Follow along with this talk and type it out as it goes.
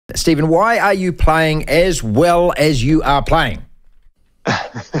Steven, why are you playing as well as you are playing?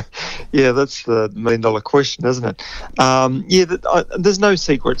 Yeah, that's the $1 million question, isn't it? There's no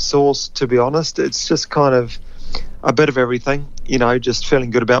secret sauce, to be honest. It's just kind of a bit of everything, just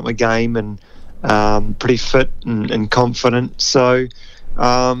feeling good about my game and pretty fit and confident. So,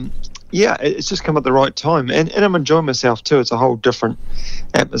 it's just come at the right time. And I'm enjoying myself too. It's a whole different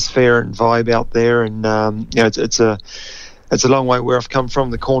atmosphere and vibe out there. And, it's a long way where I've come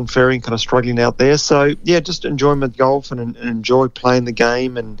from, the Corn Ferry, and kind of struggling out there. So, just enjoying my golf and enjoy playing the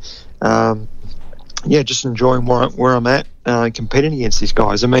game and, just enjoying where I'm at, competing against these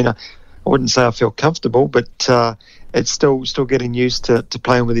guys. I mean, I wouldn't say I feel comfortable, but it's still getting used to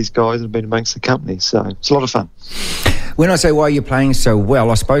playing with these guys and being amongst the company. So it's a lot of fun. When I say why you're playing so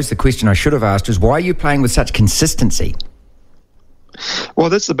well, I suppose the question I should have asked is why are you playing with such consistency? Well,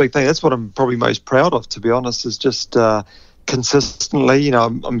 that's the big thing. That's what I'm probably most proud of, to be honest, is just consistently,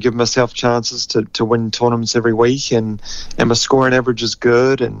 I'm giving myself chances to win tournaments every week, and my scoring average is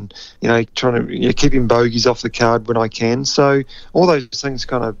good, and trying to keeping bogeys off the card when I can. So all those things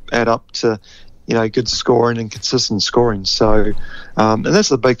kind of add up to good scoring and consistent scoring. So and that's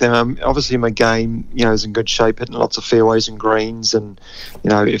the big thing. Obviously my game is in good shape, hitting lots of fairways and greens, and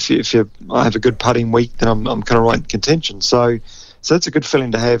if I have a good putting week, then I'm kind of right in contention. So it's a good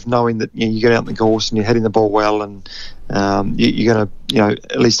feeling to have, knowing that you get out on the course and you're hitting the ball well, and you're going to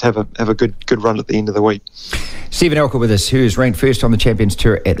at least have a good run at the end of the week. Steven Alker with us, who is ranked first on the Champions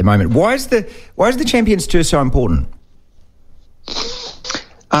Tour at the moment. Why is the Champions Tour so important?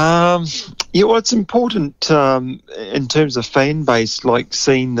 Well, it's important in terms of fan base, like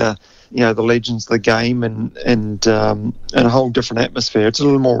seeing the legends of the game and a whole different atmosphere. It's a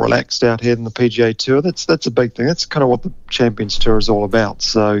little more relaxed out here than the PGA Tour. That's a big thing. That's kind of what the Champions Tour is all about.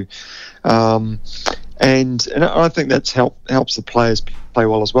 So, and I think that's helps the players play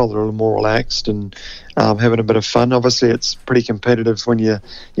well as well. They're a little more relaxed and having a bit of fun. Obviously, it's pretty competitive when you're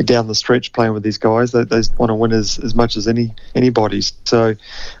down the stretch playing with these guys. They want to win as much as anybody. So,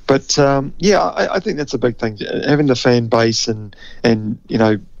 but I think that's a big thing. Having the fan base and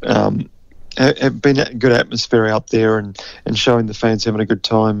have been a good atmosphere out there and showing the fans having a good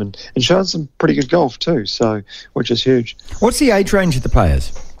time and showing some pretty good golf too. So, which is huge. What's the age range of the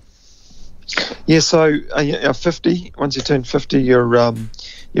players? Yeah, so 50. Once you turn 50, you're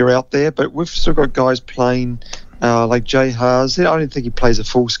out there. But we've still got guys playing like Jay Haas. I don't think he plays a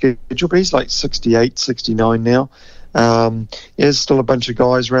full schedule, but he's like 68, 69 now. There's still a bunch of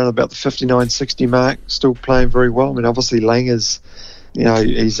guys around about the 59, 60 mark, still playing very well. I mean, obviously Lang is,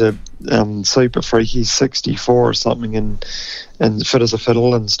 he's a super freak. He's 64 or something, and fit as a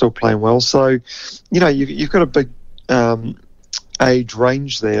fiddle and still playing well. So, you've got a big age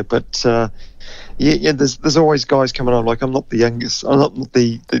range there, but there's always guys coming on. Like I'm not the youngest. I'm not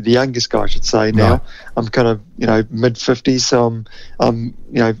the youngest guy, I should say. Now right. I'm kind of mid 50s. So I'm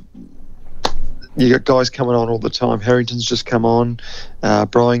you got guys coming on all the time. Harrington's just come on,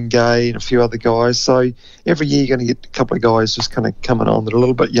 Brian Gay and a few other guys. So every year you're going to get a couple of guys just kind of coming on that are a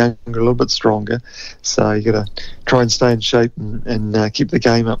little bit younger, a little bit stronger. So you got to try and stay in shape and keep the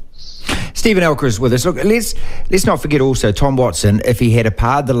game up. Steven Alker is with us. Look, let's not forget also Tom Watson. If he had a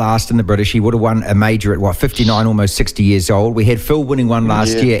parred the last in the British, he would have won a major at 59, almost 60 years old. We had Phil winning one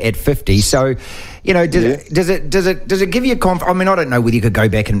last year at 50. So, does it give you confidence? I mean, I don't know whether you could go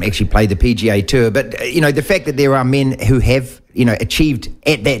back and actually play the PGA Tour, but the fact that there are men who have achieved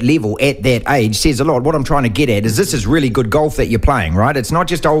at that level at that age says a lot. What I'm trying to get at is this is really good golf that you're playing, right? It's not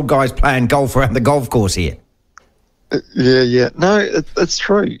just old guys playing golf around the golf course here. Yeah. No, it's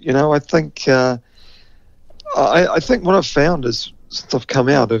true. I think I think what I've found is since I've come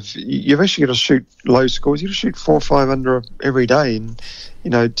out of, you've actually got to shoot low scores. You got to shoot 4 or 5 under every day, and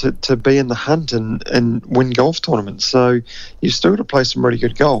to be in the hunt and win golf tournaments. So you've still got to play some really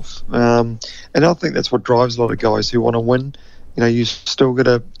good golf. And I think that's what drives a lot of guys who want to win. You still got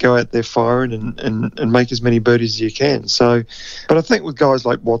to go out there firing and make as many birdies as you can. So, but I think with guys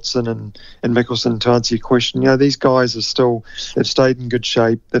like Watson and Mickelson, to answer your question, these guys they've stayed in good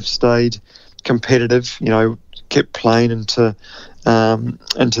shape. They've stayed competitive, kept playing into their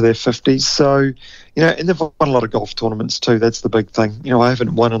 50s. So, and they've won a lot of golf tournaments too. That's the big thing. I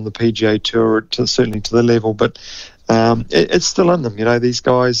haven't won on the PGA Tour, certainly to the level, but it's still in them. These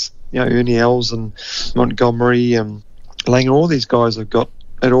guys, Ernie Els and Montgomery and Langer, all these guys have got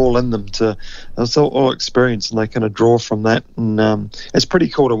it all in them. It's all experience, and they kind of draw from that, and it's pretty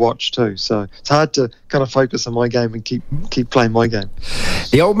cool to watch too. So it's hard to kind of focus on my game and keep playing my game.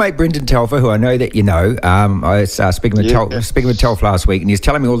 The old mate Brendan Telfer, who I know that you know, I was speaking with Telf last week, and he's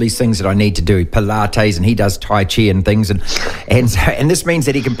telling me all these things that I need to do, Pilates, and he does Tai Chi and things, and this means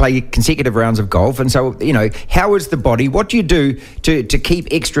that he can play consecutive rounds of golf. And so, you know, how is the body? What do you do to keep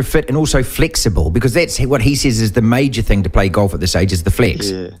extra fit and also flexible? Because that's what he says is the major thing to play golf at this age is the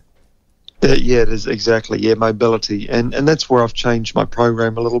flex. Yeah, it is exactly. Yeah, mobility, and that's where I've changed my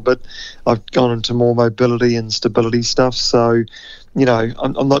program a little bit. I've gone into more mobility and stability stuff. So, you know,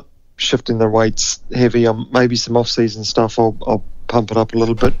 I'm not shifting the weights heavy. Maybe some off-season stuff I'll pump it up a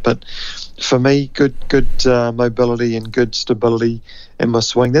little bit. But for me, good mobility and good stability in my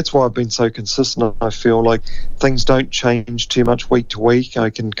swing. That's why I've been so consistent. I feel like things don't change too much week to week. I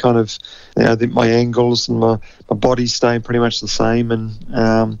can kind of, you know, my angles and my body's staying pretty much the same,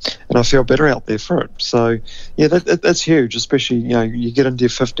 and I feel better out there for it. So yeah, that's huge. Especially, you know, you get into your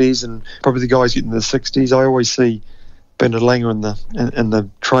 50s and probably the guys getting in their 60s. I always see Bernard Langer in the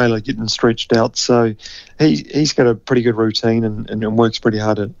trailer getting stretched out. So he's got a pretty good routine and works pretty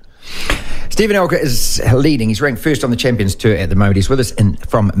hard at it. Steven Alker is leading. He's ranked first on the Champions Tour at the moment. He's with us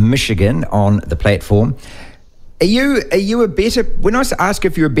from Michigan on the platform. Are you a better, when I ask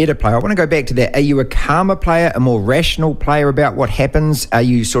if you're a better player, I want to go back to that. Are you a calmer player, a more rational player about what happens? Are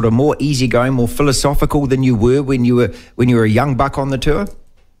you sort of more easygoing, more philosophical than you were when you were a young buck on the tour?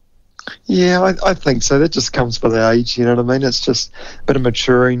 Yeah, I think so. That just comes with age, you know what I mean? It's just a bit of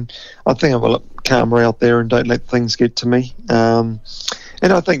maturing. I think I'm a lot calmer out there and don't let things get to me.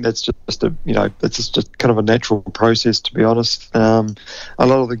 And I think that's just that's just kind of a natural process, to be honest. A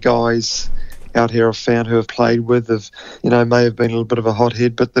lot of the guys out here I've found who have played with may have been a little bit of a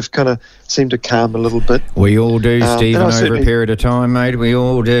hothead, but they've kind of seemed to calm a little bit. We all do, Stephen, over a period of time, mate. We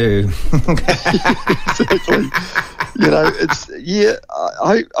all do. Exactly. You know,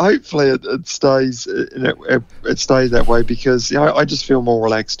 hopefully it stays that way, because I just feel more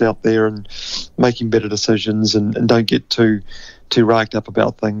relaxed out there and making better decisions and don't get too racked up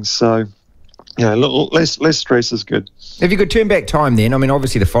about things. So, you know, less stress is good. If you could turn back time then, I mean,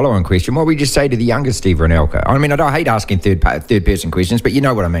 obviously the follow-on question, what would you say to the younger Steven Alker? I mean, I hate asking third-person questions, but you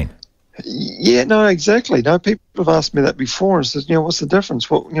know what I mean. Yeah, no, exactly. No, people have asked me that before and said, what's the difference?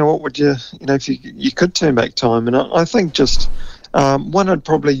 What would you, if you could turn back time? And I think just, one, I'd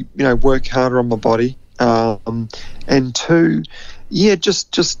probably, work harder on my body. And two,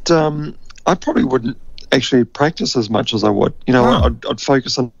 I probably wouldn't actually practice as much as I would. I'd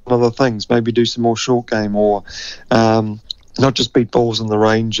focus on other things, maybe do some more short game, or not just beat balls in the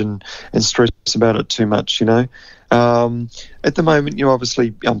range and stress about it too much, At the moment,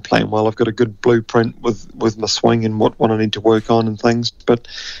 obviously I'm playing well. I've got a good blueprint with my swing and what I need to work on and things. But,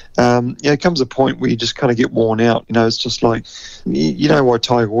 it comes a point where you just kind of get worn out. It's just like, why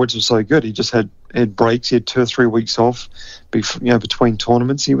Tiger Woods was so good. He just had breaks. He had 2 or 3 weeks off between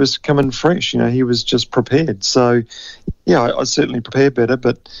tournaments. He was coming fresh. He was just prepared. So, I certainly prepare better.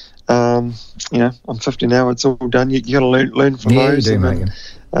 But, I'm 50 now. It's all done. You got to learn from those. You do, mate.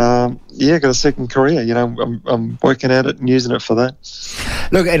 Got a second career. I'm working at it and using it for that.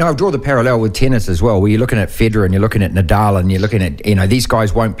 Look, and I'll draw the parallel with tennis as well, where you're looking at Federer and you're looking at Nadal and you're looking at, these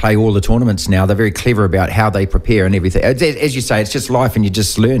guys won't play all the tournaments now. They're very clever about how they prepare and everything. As you say, it's just life and you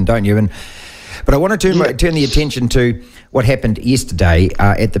just learn, don't you? But I want to turn the attention to what happened yesterday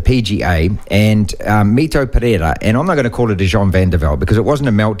at the PGA and Mito Pereira, and I'm not going to call it a Jean Van der Velde because it wasn't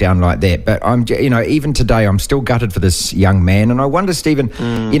a meltdown like that, but I'm, even today I'm still gutted for this young man, and I wonder, Stephen,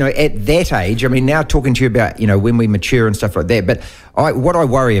 at that age, I mean, now talking to you about, when we mature and stuff like that, but what I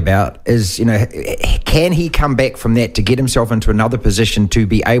worry about is, can he come back from that to get himself into another position to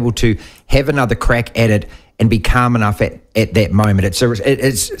be able to have another crack at it and be calm enough at that moment?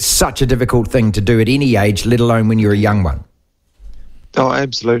 It's such a difficult thing to do at any age, let alone when you're a young one. Oh,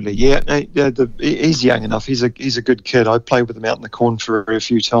 absolutely. Yeah, he's young enough. He's a good kid. I played with him out in the corn for a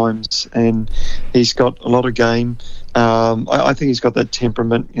few times, and he's got a lot of game. I think he's got that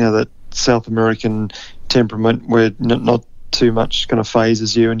temperament, that South American temperament where not too much kind of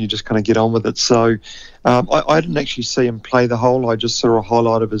phases you and you just kind of get on with it. So I didn't actually see him play the hole. I just saw a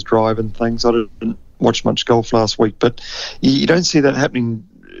highlight of his drive and things. I didn't watch much golf last week, but you don't see that happening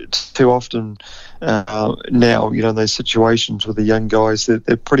too often now. Those situations with the young guys,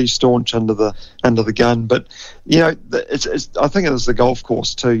 they're pretty staunch under the gun. But it's I think it is the golf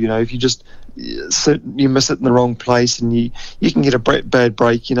course too. If you just you miss it in the wrong place and you can get a bad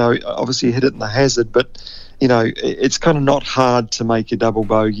break. Obviously you hit it in the hazard, but it's kind of not hard to make a double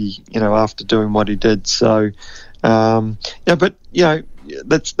bogey. After doing what he did, so. Yeah, but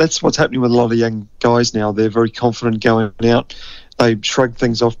that's what's happening with a lot of young guys now. They're very confident going out. They shrug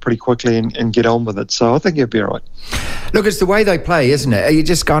things off pretty quickly and get on with it. So I think he'll be all right. Look, it's the way they play, isn't it? You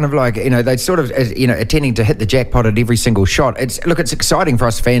just kind of like, they sort of, attending to hit the jackpot at every single shot. It's exciting for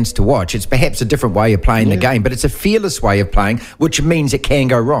us fans to watch. It's perhaps a different way of playing the game, but it's a fearless way of playing, which means it can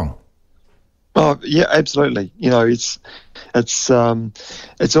go wrong. Oh yeah, absolutely. It's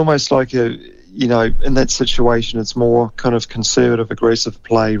almost like in that situation, it's more kind of conservative, aggressive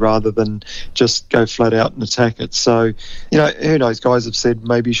play rather than just go flat out and attack it. So, who knows? Guys have said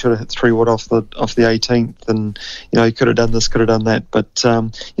maybe he should have hit 3-wood off the 18th, and he could have done this, could have done that. But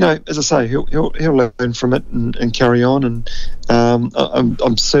as I say, he'll learn from it and carry on. And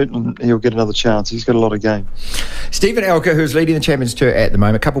I'm certain he'll get another chance. He's got a lot of game. Steven Alker, who's leading the Champions Tour at the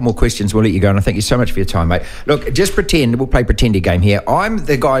moment. A couple more questions, we'll let you go, and I thank you so much for your time, mate. Look, just pretend, we'll play pretender game here. I'm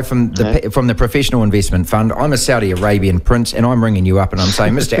the guy from the professional investment fund. I'm a Saudi Arabian prince, and I'm ringing you up and I'm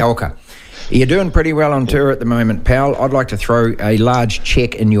saying, Mr. Alker, you're doing pretty well on tour at the moment, pal. I'd like to throw a large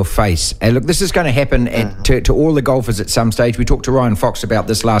cheque in your face. And look, this is going to happen to all the golfers at some stage. We talked to Ryan Fox about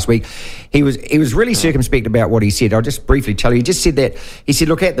this last week. He was really circumspect about what he said. I'll just briefly tell you. He just said that, he said,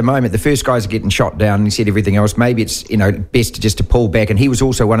 look, at the moment, the first guys are getting shot down, and he said everything else, maybe it's, best to pull back. And he was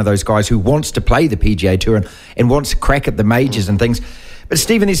also one of those guys who wants to play the PGA Tour and wants to crack at the majors and things. But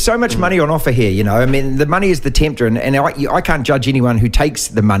Stephen, there's so much money on offer here, I mean, the money is the tempter, and I can't judge anyone who takes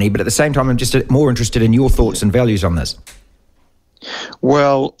the money, but at the same time, I'm just more interested in your thoughts and values on this.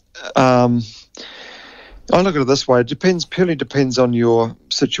 Well, I look at it this way. It purely depends on your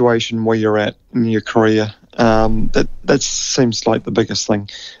situation, where you're at in your career. That seems like the biggest thing.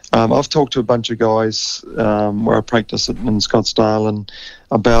 I've talked to a bunch of guys where I practice in Scottsdale and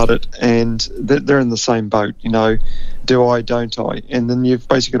about it, and they're in the same boat. Do I, don't I? And then you've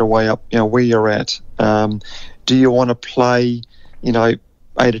basically got to weigh up, where you're at. Do you want to play,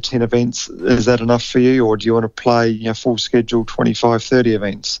 8 or 10 events? Is that enough for you? Or do you want to play, full schedule 25, 30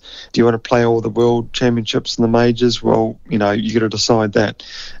 events? Do you want to play all the world championships and the majors? Well, you got to decide that.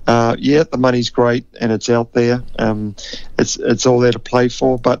 The money's great and it's out there. It's all there to play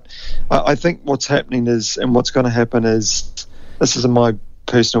for. But I think what's happening is, and what's going to happen is, this is my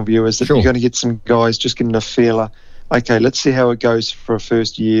personal view, is that you're going to get some guys just getting a feeler. Okay, let's see how it goes for a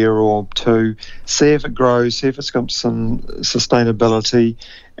first year or two, see if it grows, see if it's got some sustainability,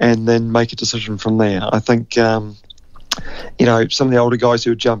 and then make a decision from there. I think, some of the older guys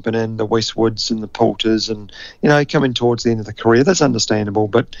who are jumping in, the Westwoods and the Poulters, and, coming towards the end of the career, that's understandable.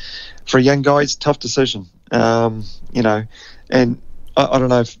 But for a young guy, it's a tough decision, and I don't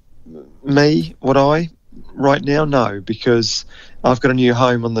know if would I right now? No, because I've got a new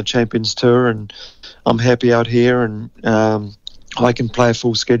home on the Champions Tour, and I'm happy out here, and I can play a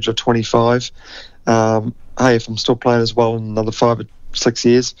full schedule of 25. Hey, if I'm still playing as well in another 5 or 6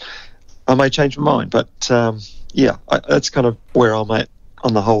 years, I may change my mind. But that's kind of where I'm at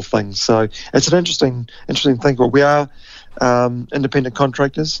on the whole thing. So it's an interesting thing. But we are independent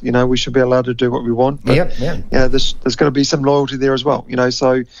contractors. We should be allowed to do what we want. But, there's got to be some loyalty there as well.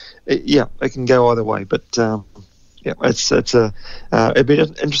 So it can go either way. But it'd be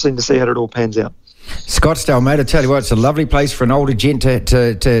interesting to see how it all pans out. Scottsdale, mate, I tell you what, it's a lovely place for an older gent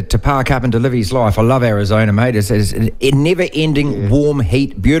to park up and to live his life. I love Arizona, mate. It's a never-ending warm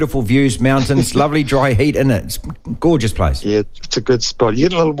heat, beautiful views, mountains, lovely dry heat in it. It's a gorgeous place. Yeah, it's a good spot. You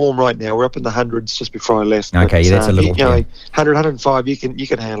get a little warm right now. We're up in the hundreds just before I left. Okay, that's a little... 100, 105, you can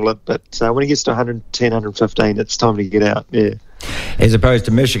handle it. But when it gets to 110, 115, it's time to get out, As opposed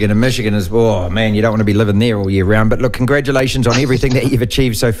to Michigan, and Michigan is, oh man, you don't want to be living there all year round. But look, congratulations on everything that you've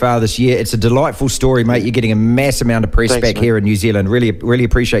achieved so far this year. It's a delightful story, mate. You're getting a mass amount of press back here in New Zealand. Really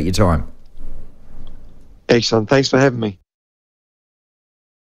appreciate your time. Excellent. Thanks for having me.